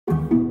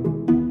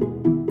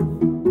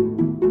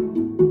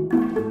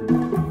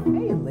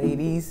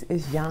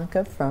it's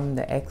Yanka from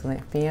the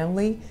Excellent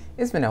Family.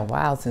 It's been a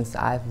while since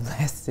I've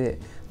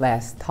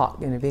last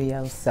talked in a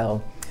video,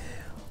 so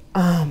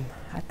I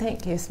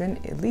think it's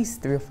been at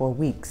least 3 or 4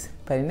 weeks.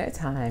 But in that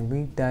time,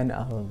 we've done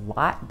a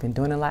lot, been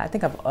doing a lot. I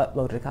think I've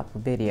uploaded a couple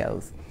of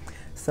videos.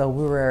 So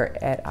we were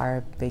at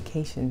our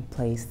vacation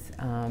place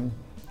a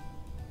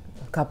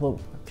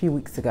few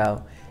weeks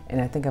ago, and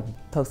I think I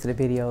posted a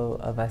video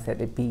of us at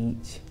the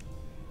beach.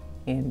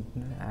 And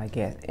I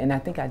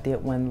think I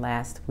did one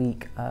last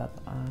week of,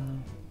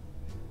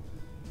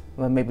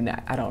 well, maybe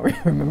not, I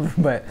don't remember,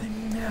 but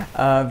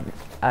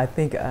I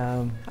think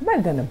I might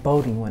have done a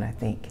boating one, I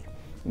think.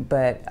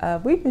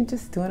 But we've been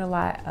just doing a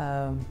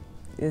lot.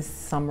 It's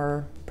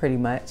summer pretty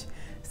much,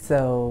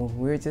 so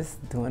we're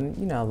just doing,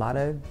 you know, a lot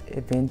of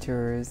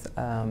adventures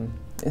and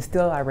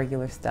still our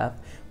regular stuff.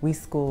 We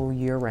school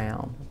year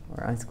round,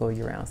 or unschool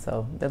year round,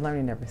 so the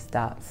learning never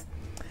stops.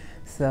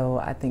 So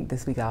I think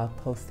this week I'll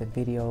post a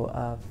video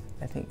of,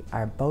 I think,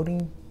 our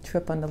boating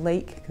trip on the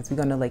lake, because we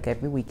go on the lake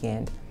every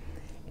weekend,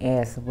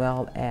 as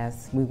well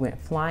as we went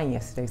flying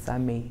yesterday, so I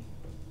may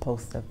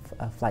post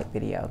a flight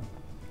video.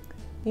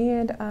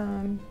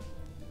 And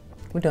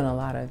we're doing a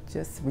lot of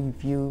just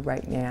review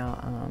right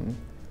now.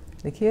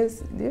 The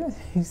kids, they're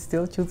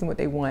still choosing what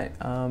they want.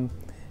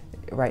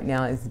 Right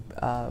now is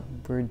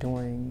we're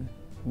doing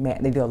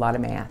math. They do a lot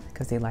of math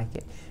because they like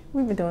it.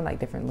 We've been doing like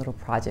different little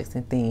projects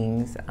and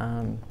things.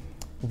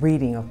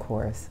 Reading, of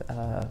course.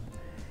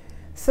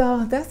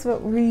 So that's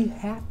what we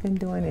have been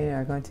doing and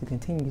are going to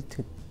continue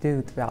to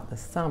do throughout the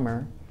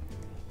summer.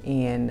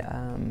 And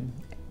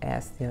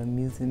as the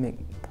amusement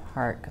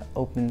park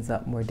opens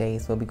up more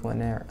days, we'll be going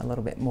there a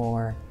little bit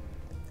more.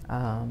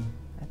 I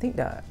think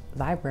the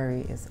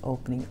library is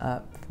opening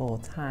up full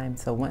time,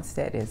 so once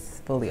that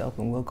is fully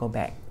open, we'll go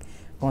back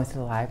going to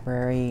the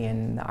library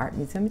and the art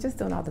museum, just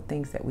doing all the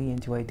things that we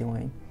enjoy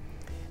doing.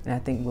 And I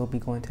think we'll be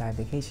going to our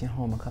vacation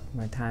home a couple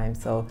more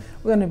times. So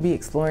we're going to be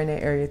exploring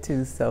that area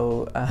too.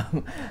 So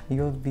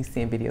you'll be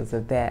seeing videos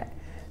of that.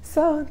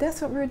 So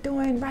that's what we're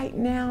doing right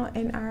now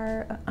in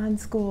our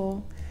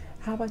Unschool.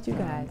 How about you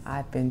guys?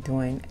 I've been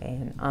doing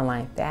an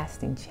online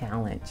fasting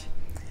challenge.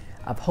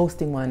 I'm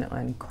hosting one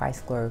on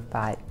Christ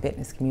Glorified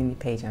Fitness Community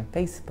page on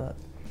Facebook.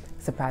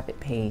 It's a private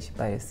page,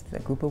 but it's a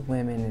group of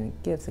women and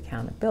it gives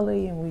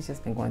accountability. And we've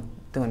just been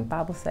doing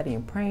Bible study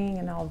and praying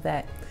and all of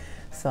that.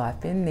 So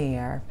I've been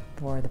there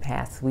for the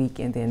past week,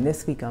 and then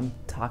this week I'm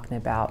talking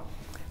about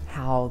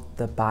how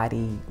the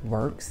body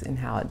works and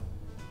how it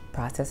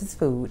processes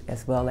food,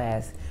 as well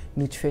as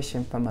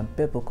nutrition from a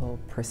biblical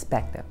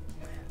perspective.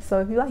 So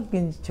if you like, you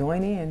can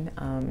join in.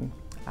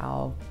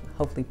 I'll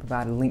hopefully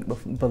provide a link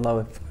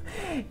below,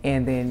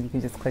 and then you can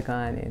just click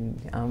on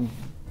and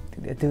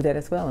do that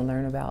as well and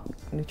learn about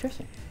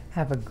nutrition.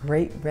 Have a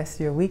great rest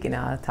of your week, and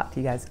I'll talk to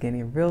you guys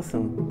again real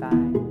soon.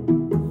 Bye.